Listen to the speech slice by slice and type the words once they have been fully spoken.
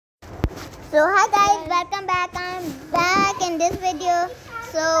So hi guys, welcome back. I'm back in this video.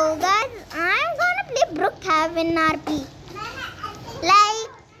 So guys, I'm gonna play Brookhaven RP.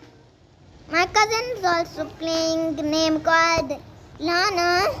 Like my cousin is also playing a name called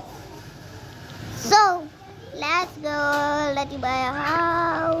Lana. So let's go. Let you buy a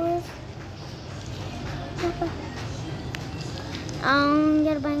house.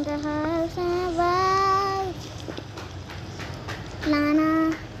 You're buying a house and buy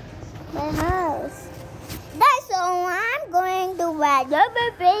Lana. My house. That's all I'm going to buy.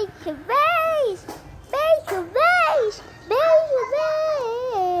 Base.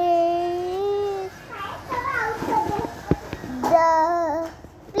 The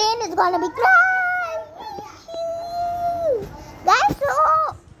plane is gonna be crying. Guys, so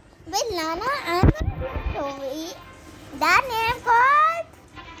with Lana, I'm gonna do a story. That name called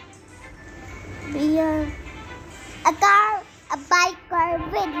be a biker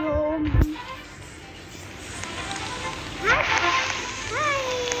video.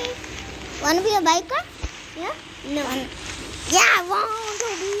 Hi. Wanna be a biker? Yeah? No. Yeah, I want to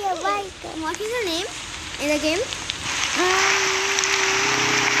be a biker. What is your name in the game?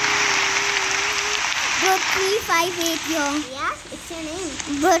 Brook358 yo. Yeah, it's your name.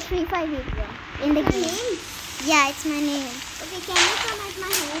 Brook358 yo. In the game. Name? Yeah, it's my name. Okay, can you come at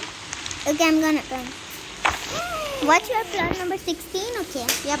my home? Okay, I'm gonna come. What's your plot number 16? Okay.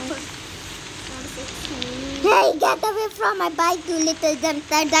 Yep. Number 16. Hey, get away from my bike, you little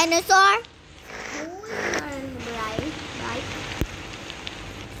dinosaur. Right.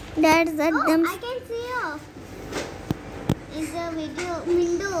 There's a dumb. I can see you. In the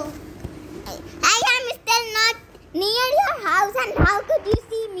window. I am still not near your house, and how could you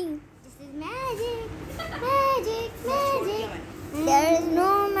see me? This is magic. There is no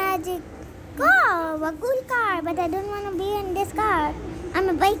magic. Oh, a cool car, but I don't want to be in this car. I'm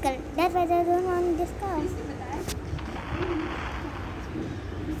a biker, that's why I don't want this car.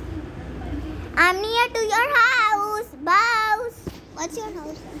 I'm near to your house, boss. What's your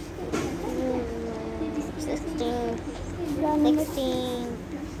house? 16.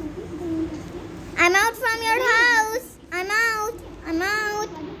 I'm out from your house. I'm out.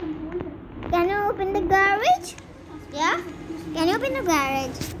 Can you open the garage? Yeah? Can you open the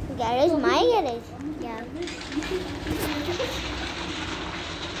garage? Garage? My garage? Yeah.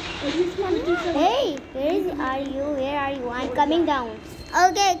 Hey, where are you? I'm coming down.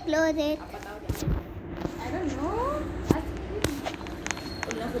 Okay, close it. I don't know.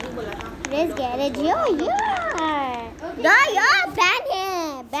 Where's garage?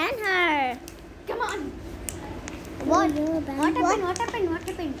 Ban her. Come on. What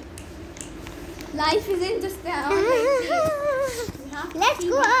happened? Life isn't just that. Let's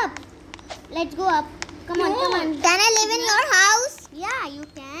go up. Come on. Can I live in your house? Yeah, you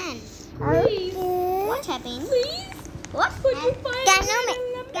can. Please. Okay. What happened? Please. What?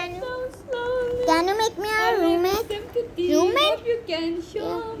 Can you make me a roommate? Roommate? If you can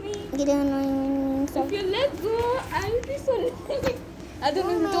show me. You don't know. If you let go, I'll be so I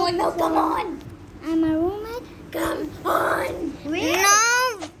don't know. Come on. I'm a roommate. Come on. Where?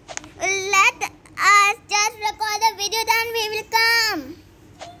 No. Let us just record the video, then we will come.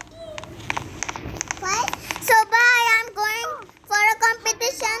 What? So bye. I'm going for a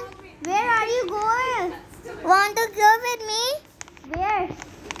competition. Where are you going? Want to go with me? Where?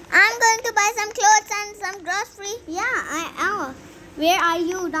 I'm going to buy some clothes and some groceries. Yeah, I am. Where are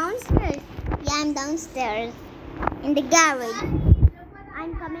you? Downstairs? Yeah, I'm downstairs. In the garage.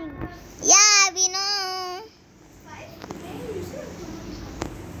 I'm coming. Yeah, we know.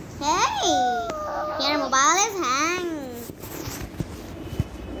 Hey, your mobile is hanged.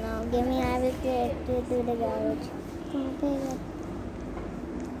 No, give me. I will take you to the garage.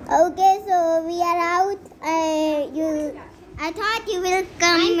 Okay, so we are out. I thought you will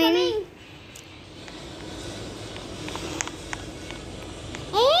come in.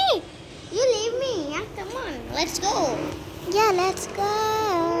 Hey, you leave me. Yeah, come on. Let's go. Yeah, let's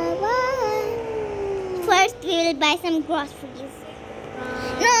go. Bye. First, we will buy some groceries.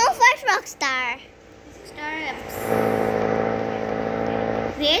 No, first Rockstar.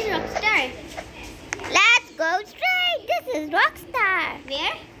 Where's Rockstar? Let's go straight. This is Rockstar.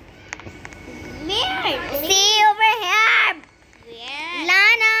 Where? See over here. Where?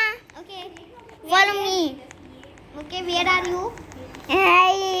 Lana. Okay. Follow me. Okay, where are you?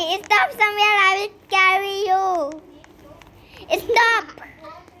 Hey, stop somewhere. I will carry you. Stop.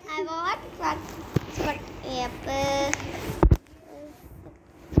 I got what? Yep.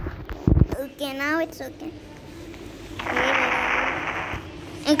 Okay, now it's okay.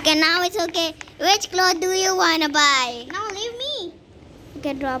 Okay, now it's okay. Which cloth do you want to buy? No, leave me.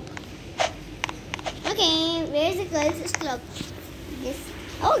 Okay, drop. Okay, where's the girls' club? Yes.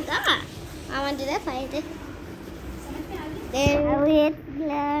 Oh God, I want to fight it. There with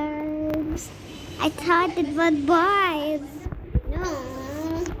gloves. I thought it was boys. No.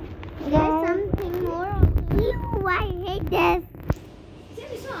 There's something more. Ew, I hate this.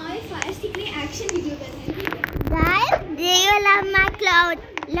 Guys, do you love my clothes?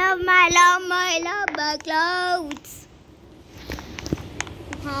 Love my clothes.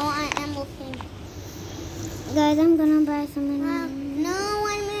 How I am looking. Guys, I'm gonna buy something. No,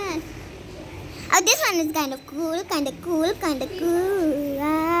 1 minute. Oh, this one is kind of cool.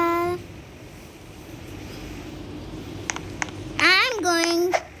 I'm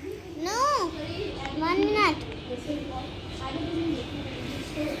going. No, 1 minute.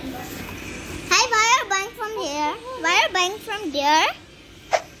 Hi, why are you buying from here? Why are you buying from there?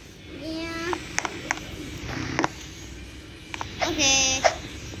 Yeah. Okay.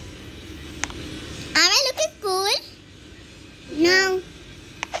 Am I looking cool? No.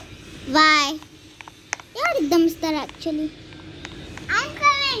 Why? You're a dumpster actually. I'm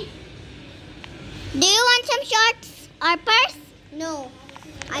coming. Do you want some shorts or purse? No.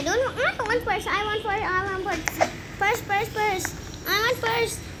 I don't want purse. I want purse. Purse. I want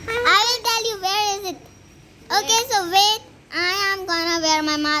purse. I will tell you where is it. Okay, so wait. I am gonna wear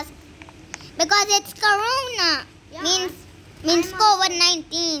my mask because it's Corona. Yeah. Means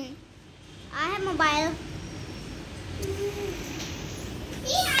COVID-19. I have mobile.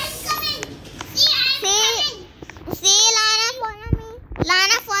 See, I'm coming. See, Lana, follow me.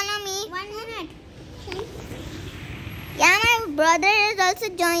 Lana, follow me. 1 minute. Yeah, my brother is also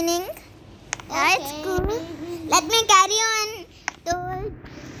joining. Yeah, it's cool. Let me carry on to.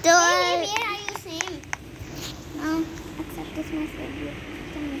 Hey, where are you, Sam? Accept this message.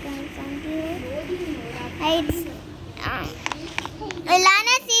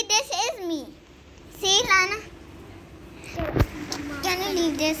 Lana, see, this is me. See, Lana? Can you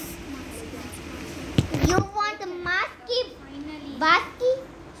leave this? You want a masky? Basky?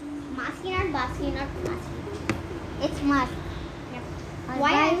 Masky, not basky, not masky. It's mask. Yep.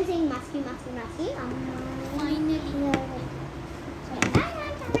 Why are you saying masky? Finally.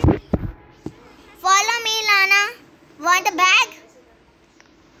 Follow me, Lana. Want a bag?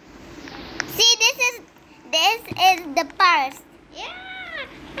 See, this is the purse. Yeah.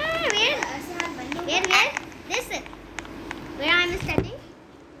 Where? This is where I'm standing.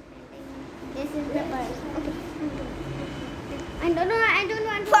 This is the purse. Okay. I don't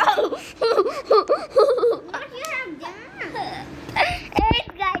want to. What you have done?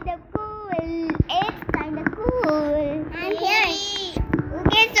 It's kind of cool. I'm here.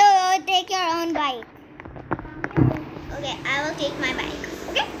 Okay, so take your own bike. Okay, I will take my bike.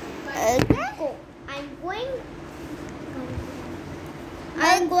 Okay. Go.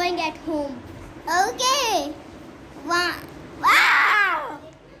 I'm going at home. Okay. Wow.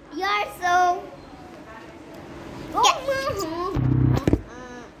 You're so.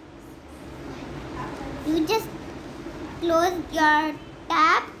 You just close your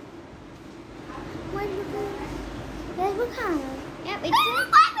tab. Where's Brookhaven? Yep, it's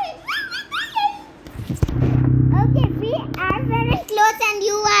okay, we are wearing clothes and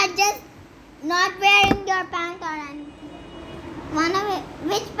you are just not wearing your pants or anything.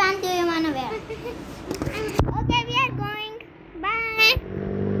 Which pant do you want to wear? Okay, we are going. Bye.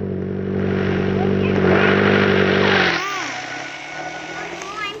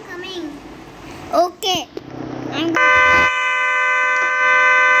 I'm coming. Okay. I'm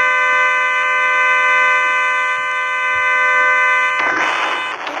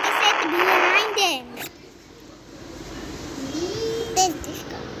sit behind him. This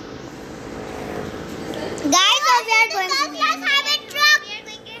guy. Guys, we are going to have a truck. We are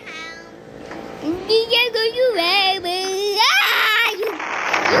going to have. We are going to have you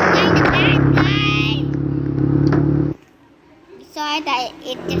kind of bad guy. Sorry that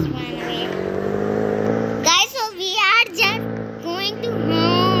it just ran away. Guys, so we are just going to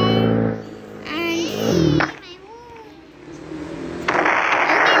home and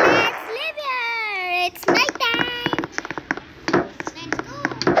okay, let's live here. It's night time. Let's go.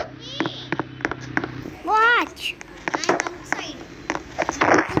 Watch. I'm outside.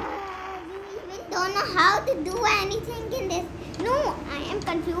 We don't know how to do anything in this. No, I am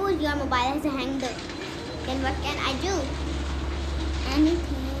confused. Your mobile has a hanger. Then what can I do?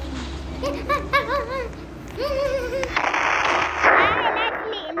 Anything. Let's live over here.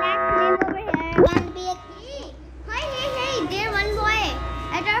 One big. Hey, there one boy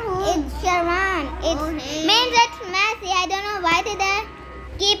at our home. It's Sharon. Means it's messy. I don't know why did I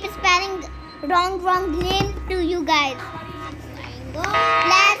keep spelling wrong name to you guys.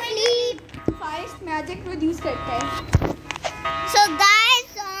 Let's sleep. Forest में आ project produce करता है. So guys,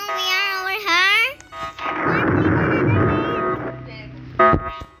 so we are over here.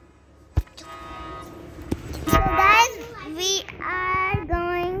 So guys, we are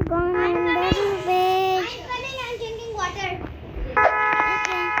going on the beach. I'm drinking water.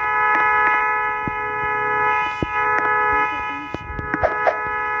 Okay.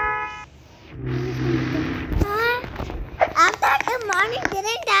 After the morning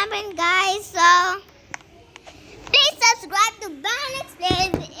didn't happen, guys. So please subscribe to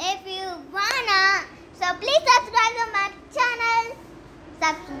benlexplayz if you wanna. So please subscribe to my channel.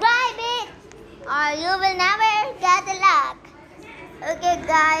 Subscribe it, or you will never get the luck. Okay,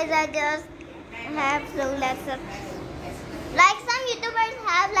 guys, I just have so like some YouTubers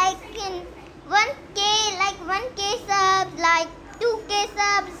have like in 1K subs, like 2K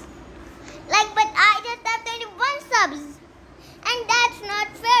subs, like, but I just have 21 subs, and that's not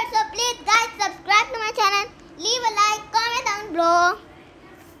fair. So please, guys, subscribe to my channel, leave a like, comment down below,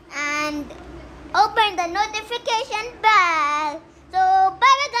 and open the notification bell. So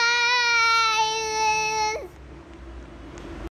bye bye, guys.